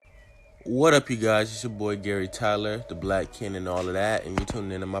What up, you guys? It's your boy Gary Tyler, the Black King, and all of that, and you're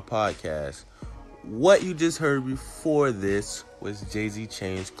tuning into my podcast. What you just heard before this was Jay-Z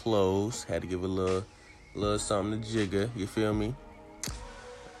changed clothes. Had to give a little something to jigger. You feel me?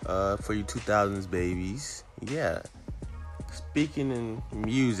 For you 2000s babies. Yeah. Speaking in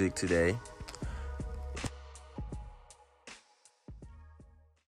music today,